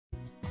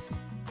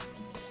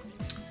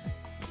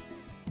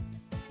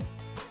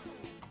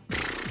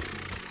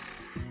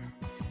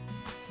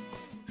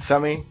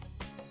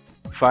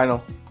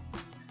semi-final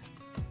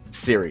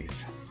series.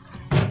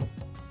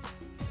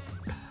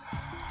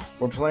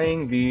 We're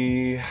playing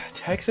the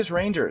Texas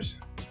Rangers.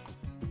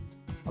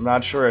 I'm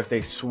not sure if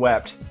they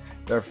swept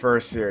their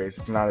first series.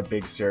 It's not a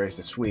big series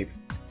to sweep,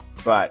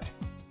 but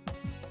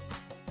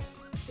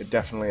it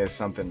definitely is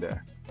something to...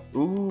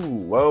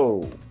 Ooh,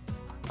 whoa.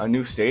 A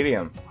new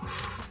stadium.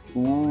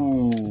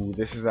 Ooh,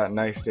 this is that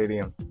nice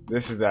stadium.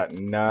 This is that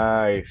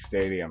nice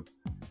stadium.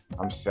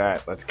 I'm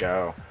set. Let's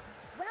go.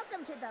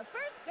 Welcome to the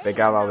first game. They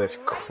got all this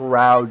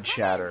crowd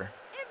chatter.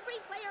 Every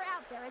player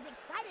out there is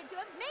excited to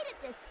have made it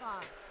this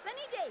far.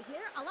 Sunny day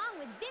here, along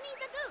with Vinny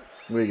the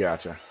Gooch. We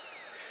gotcha.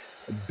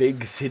 A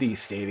big city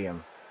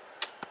stadium.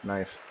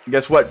 Nice.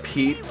 Guess what,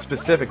 Pete?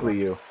 Specifically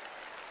you.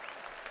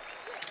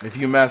 If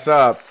you mess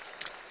up,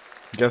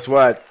 guess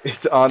what?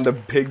 It's on the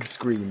big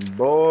screen,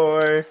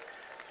 boy.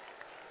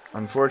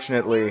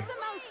 Unfortunately,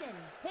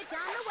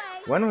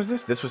 when was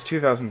this? This was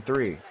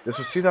 2003. This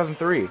was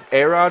 2003.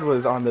 A-Rod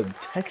was on the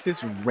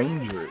Texas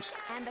Rangers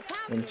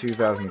in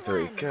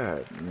 2003.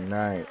 Good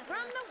night.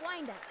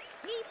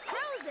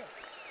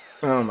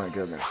 Oh my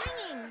goodness.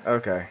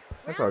 Okay,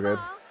 that's all good.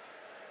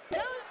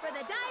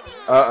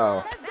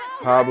 Uh-oh.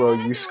 Pablo,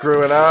 you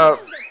screwing up.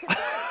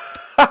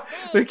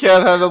 They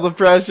can't handle the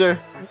pressure.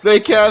 They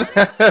can't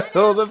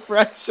handle the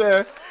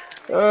pressure.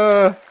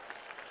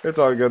 It's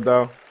all good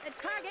though.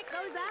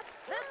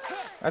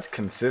 That's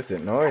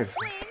consistent noise.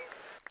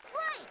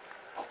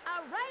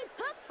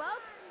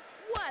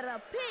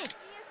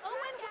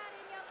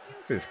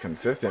 This is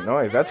consistent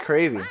noise. That's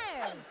crazy.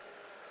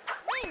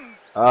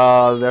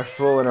 Oh, they're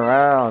fooling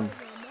around.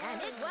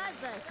 And it was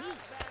the heat.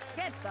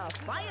 Get the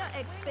fire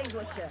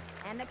extinguisher.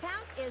 And the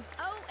count is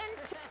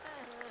 0-2.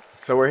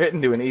 So we're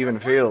hitting to an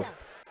even field.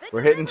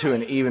 We're hitting to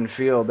an even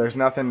field. There's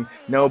nothing,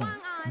 no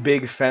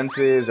big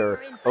fences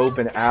or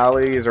open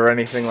alleys or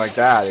anything like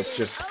that. It's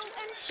just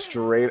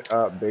straight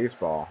up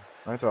baseball.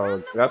 That's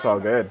all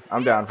good.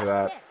 I'm down for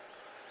that.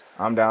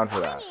 I'm down for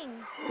that.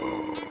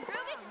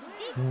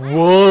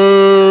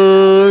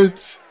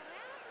 What?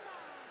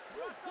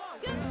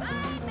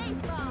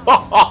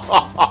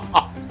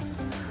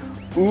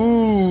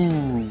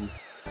 Ooh.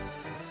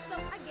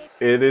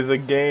 It is a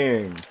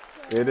game.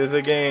 It is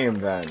a game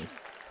then.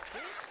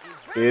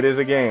 It is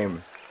a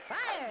game.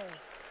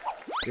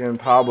 Even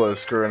Pablo is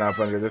screwing up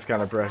under this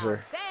kind of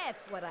pressure.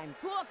 That's what I'm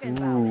talking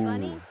about,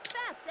 Sonny.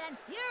 Fast and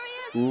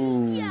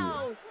furious.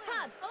 Yo,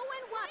 hot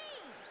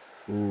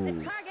 0-1.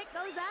 The target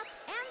goes up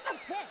and the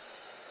pitch.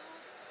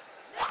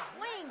 The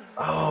swing.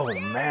 Oh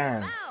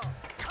man.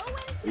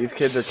 These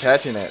kids are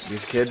catching it.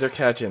 These kids are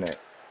catching it.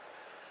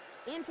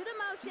 Into the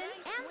motion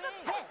and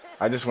the pitch.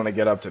 I just want to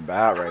get up to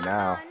bat right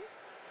now.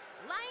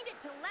 Lined it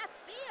to left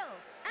field.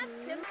 Up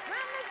to from the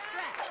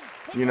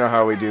stretch. You know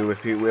how we do with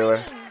Pete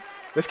Wheeler.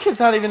 This kid's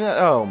not even...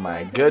 Oh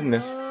my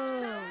goodness.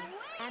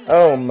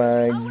 Oh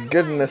my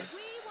goodness.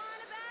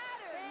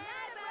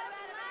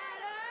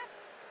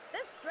 The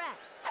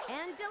stretch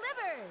and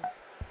delivers.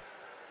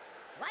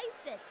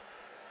 Sliced it.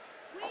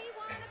 We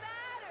want a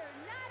batter,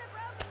 not a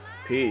broken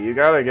line. Pete, you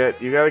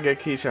gotta get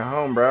Keisha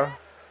home, bro.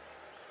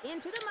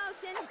 Into the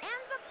motion and the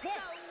pitch.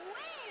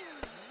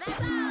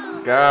 That's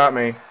out. Got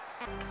me.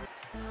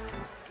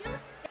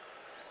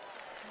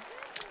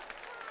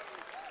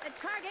 The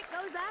target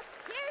goes up.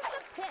 Here's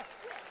the pitch.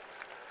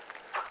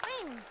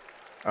 Swing.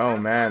 Oh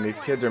man, these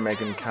kids are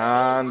making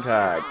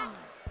contact.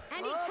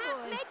 And he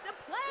can't make the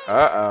play.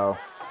 Uh-oh.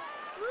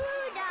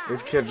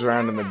 These kids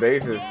rounding the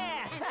bases.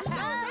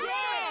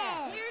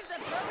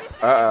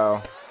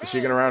 Uh-oh. Is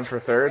she gonna round for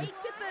third?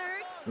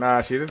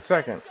 Nah, she's at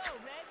second.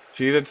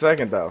 She's at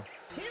second though.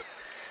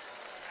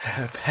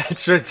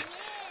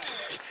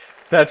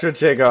 Petra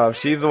Chekov.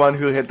 She's the one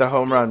who hit the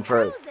home run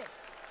first.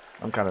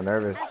 I'm kind of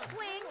nervous.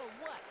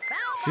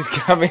 She's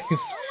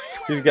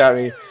got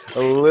me a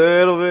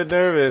little bit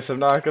nervous. I'm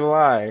not gonna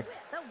lie.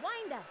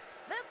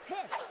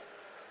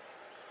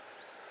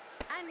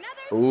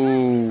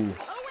 Ooh.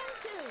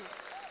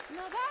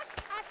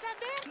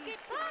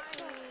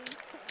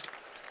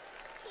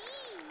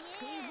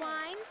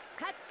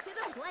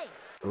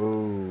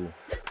 Ooh.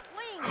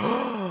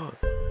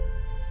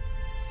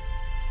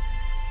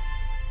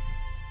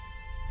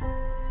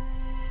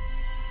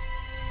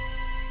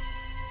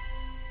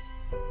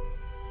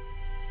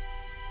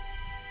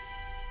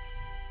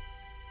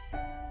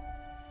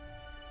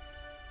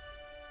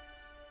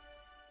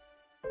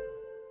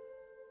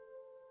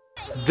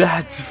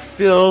 That's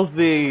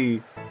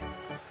filthy.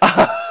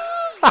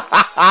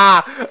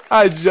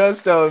 I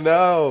just don't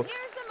know.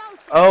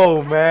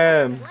 Oh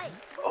man.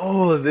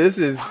 Oh, this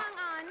is...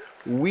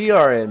 We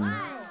are in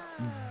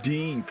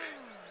deep.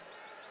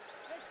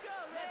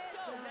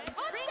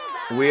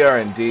 We are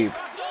in deep.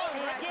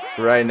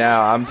 Right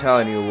now, I'm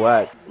telling you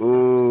what.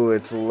 Ooh,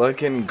 it's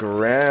looking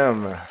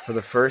grim for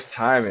the first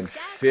time in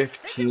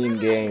 15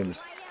 games.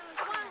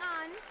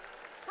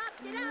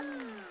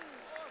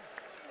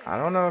 I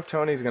don't know if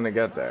Tony's gonna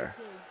get there.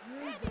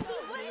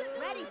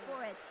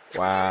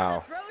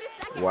 Wow.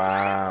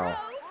 Wow.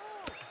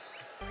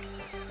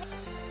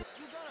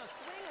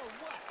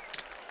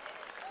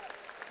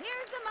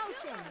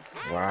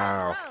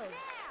 Wow.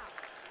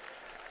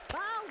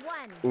 Ball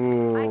one.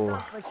 Ooh. I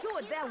thought for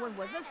sure that one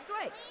was a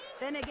strike.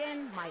 Then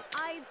again, my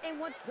eyes ain't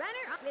what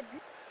runner up with.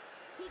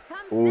 He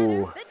comes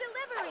center. The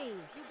delivery.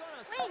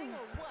 Swing.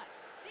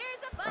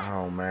 There's a bunt.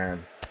 Oh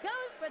man.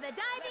 Goes for the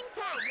diving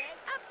tag.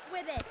 Up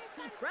with it.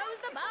 He throws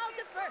the ball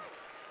to first.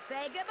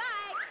 Say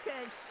goodbye,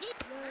 'cause she.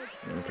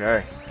 Okay.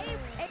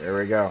 There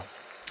we go.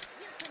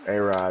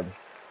 A-Rod.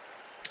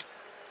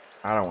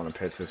 I don't want to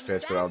pitch this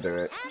pitch, but I'll do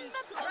it.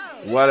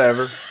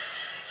 Whatever.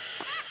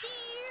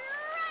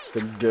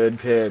 It's a good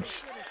pitch.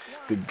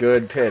 It's a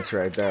good pitch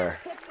right there.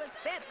 He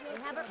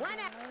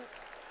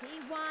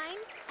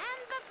winds and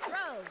the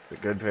throw. It's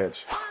a good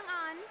pitch. Swung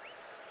on.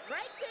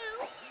 Strike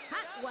two.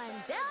 Hot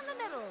one down the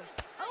middle.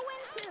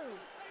 0-2.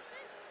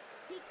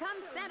 He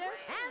comes center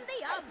and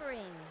the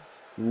offering.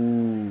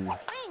 Ooh.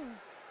 Swing.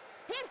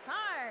 Hit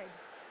hard.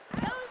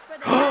 Goes for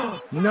the diving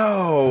tag.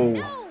 No.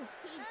 No,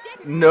 he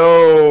didn't.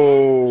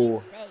 No.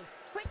 He's safe.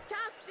 Quick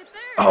toss to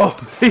third. Oh,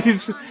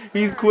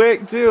 he's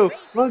quick too.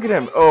 Look at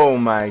him. Oh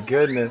my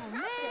goodness.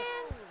 Man,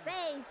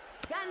 safe.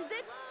 Guns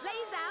it.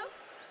 Lays out.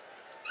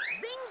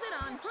 Zings it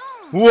on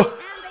home. Whoa. And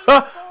they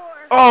score.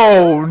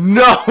 Oh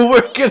no,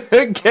 we're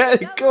gonna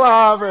get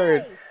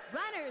clobbered.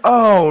 Runners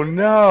Oh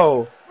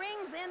no.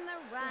 brings in the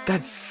run.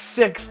 That's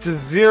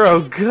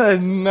 6-0.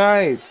 Good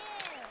night.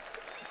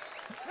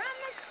 From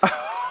the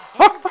stretch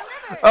and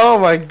delivered. Oh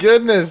my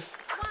goodness.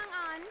 Swung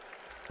on.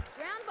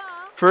 Ground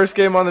ball. First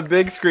game on the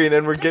big screen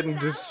and we're getting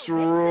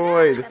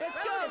destroyed. Let's go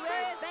to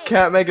first base.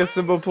 Can't make a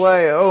simple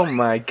play. Oh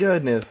my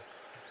goodness.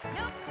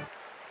 Nope.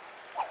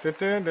 Dun,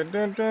 dun, dun,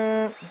 dun,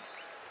 dun.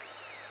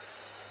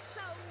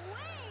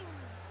 Swing.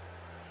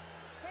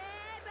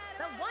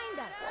 The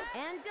windup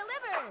and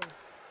delivers.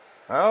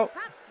 Oh,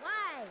 Pop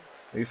fly.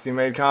 at least he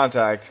made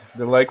contact.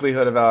 The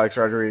likelihood of Alex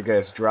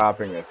Rodriguez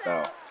dropping this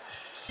though,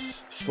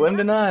 slim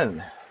to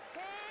none.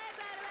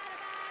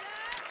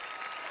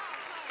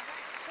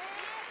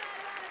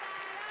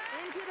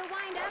 Into the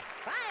windup.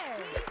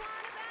 Fires.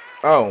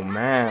 Oh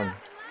man,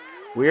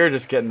 we are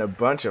just getting a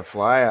bunch of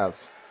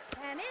flyouts.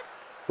 And it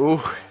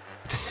Ooh,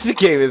 this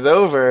game is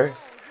over.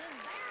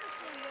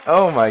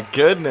 Oh my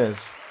goodness.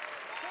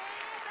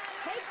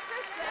 takes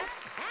the stretch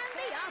and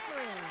the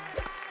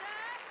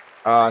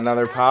offering.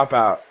 Another pop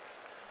out.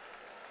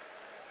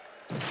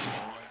 He's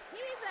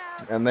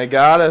out. And they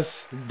got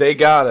us. They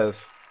got us.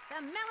 The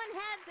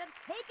melonheads have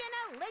taken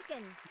a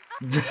licking.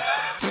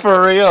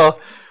 For real.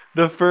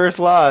 The first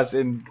loss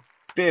in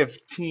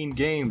 15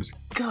 games.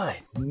 Good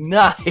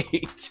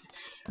night.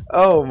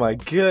 Oh my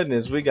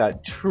goodness. We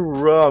got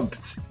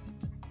trumped.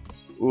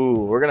 Ooh,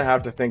 we're going to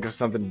have to think of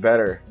something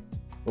better.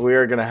 We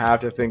are going to have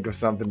to think of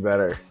something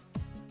better.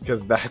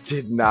 Because that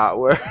did not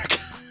work.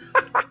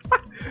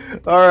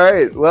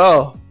 Alright,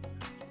 well.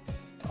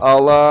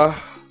 I'm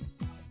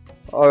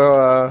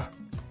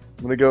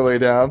gonna go lay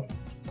down,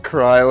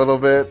 cry a little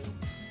bit,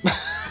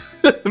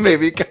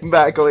 maybe come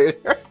back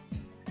later.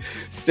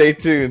 Stay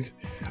tuned.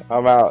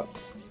 I'm out.